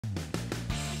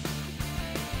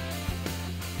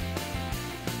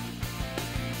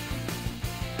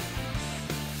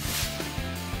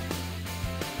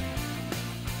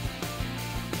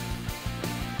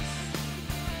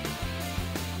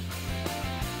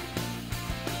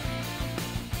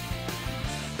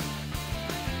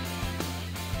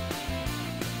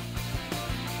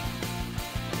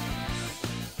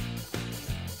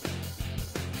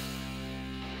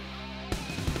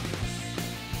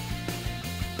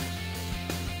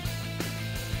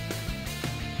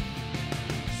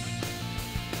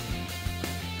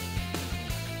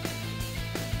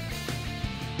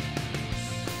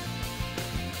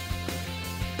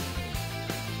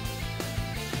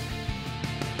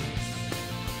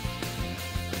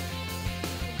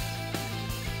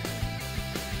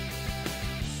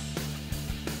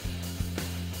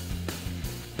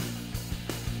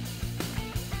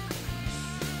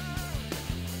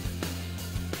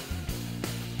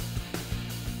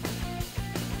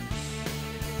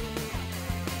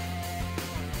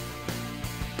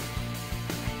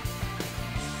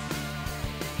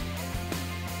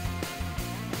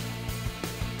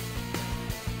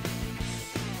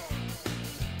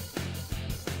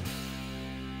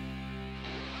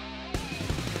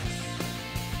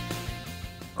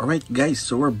Alright guys,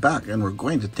 so we're back and we're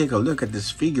going to take a look at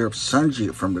this figure of Sanji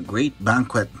from the Great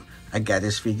Banquet. I got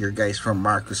this figure guys from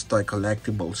Marcus Toy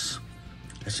Collectibles.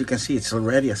 As you can see, it's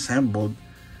already assembled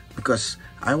because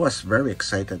I was very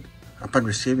excited upon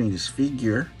receiving this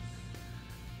figure.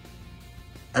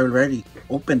 I already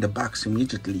opened the box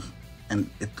immediately and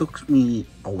it took me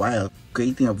a while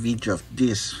creating a video of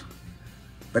this,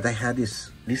 but I had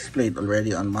this displayed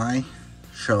already on my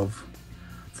shelf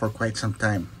for quite some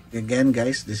time. Again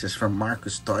guys, this is from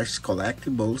Marcus Toys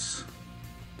Collectibles.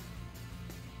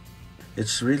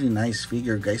 It's really nice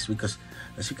figure guys because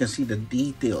as you can see the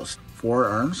details.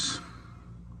 Forearms.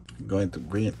 I'm going to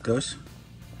bring it close.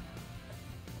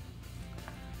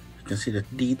 You can see the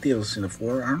details in the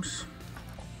forearms.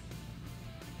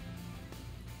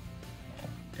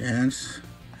 The hands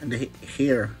and the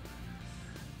hair.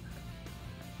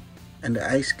 And the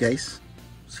eyes guys.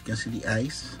 As you can see the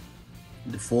eyes.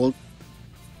 The fold.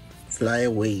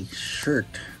 Flyaway shirt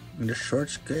and the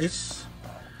shorts guys.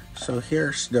 So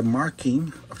here's the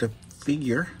marking of the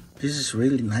figure. This is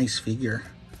really nice figure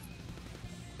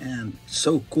and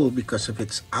so cool because of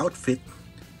its outfit,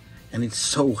 and it's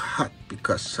so hot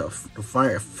because of the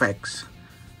fire effects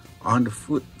on the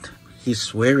foot.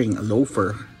 He's wearing a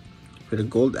loafer with a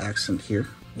gold accent here.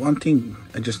 One thing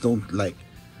I just don't like,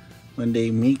 when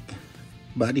they make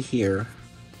body hair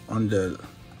on the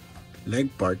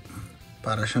leg part,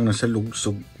 para siyang nasa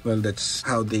lugsog. Well, that's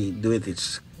how they do it.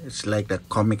 It's like the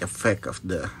comic effect of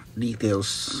the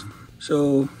details.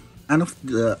 So none of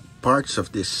the parts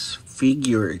of this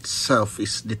figure itself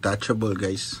is detachable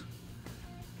guys.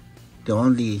 The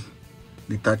only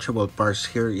detachable parts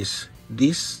here is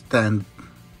this stand,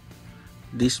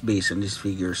 this base, and this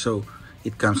figure. So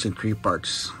it comes in 3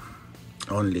 parts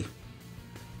only.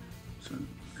 So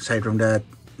aside from that,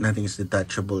 nothing is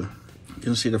detachable. You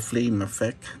can see the flame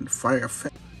effect, the fire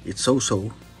effect. It's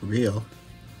also real.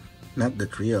 Not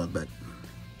that real, but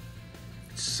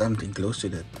it's something close to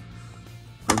that.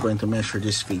 We're going to measure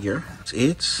this figure.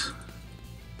 It's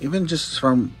even just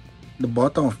from the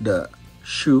bottom of the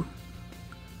shoe,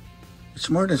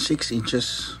 it's more than 6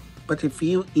 inches. But if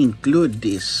you include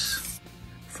this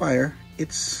fire,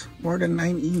 it's more than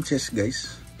 9 inches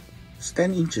guys. It's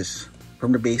 10 inches.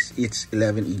 From the base, it's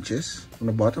 11 inches. From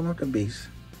the bottom of the base,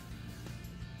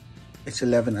 it's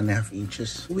 11.5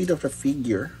 inches. The width of the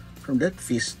figure from that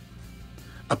fist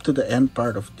up to the end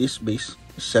part of this base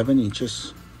is 7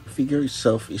 inches. The figure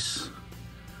itself is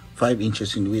 5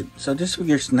 inches in width. So this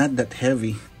figure is not that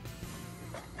heavy.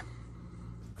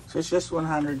 So it's just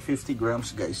 150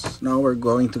 grams guys. Now we're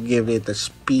going to give it a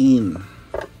spin.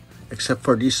 Except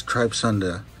for these stripes on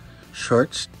the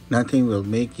shorts, nothing will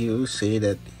make you say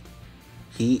that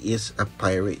he is a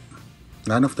pirate.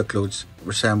 None of the clothes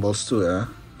resembles to a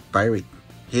pirate.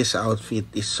 His outfit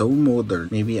is so modern,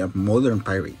 maybe a modern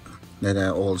pirate, not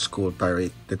an old school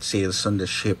pirate that sails on the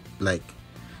ship like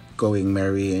Going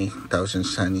Merry Thousand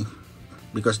Sunny.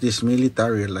 Because this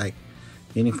military like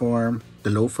uniform, the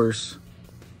loafers,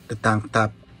 the tank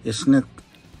top is not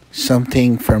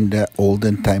something from the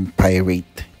olden time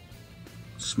pirate.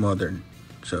 It's modern.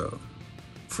 So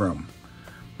from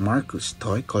Marcus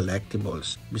Toy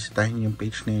Collectibles, bisitahin yung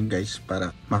page na yun guys para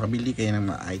makabili kayo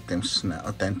ng mga items na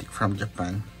authentic from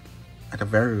Japan at a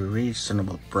very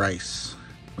reasonable price.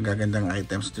 Magagandang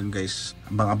items dun guys.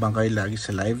 Abang-abang kayo lagi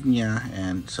sa live niya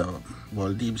and sa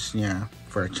wall leaves niya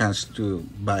for a chance to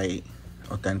buy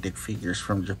authentic figures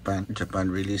from Japan. Japan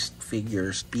released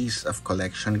figures, piece of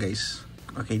collection guys.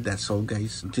 Okay, that's all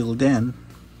guys. Until then,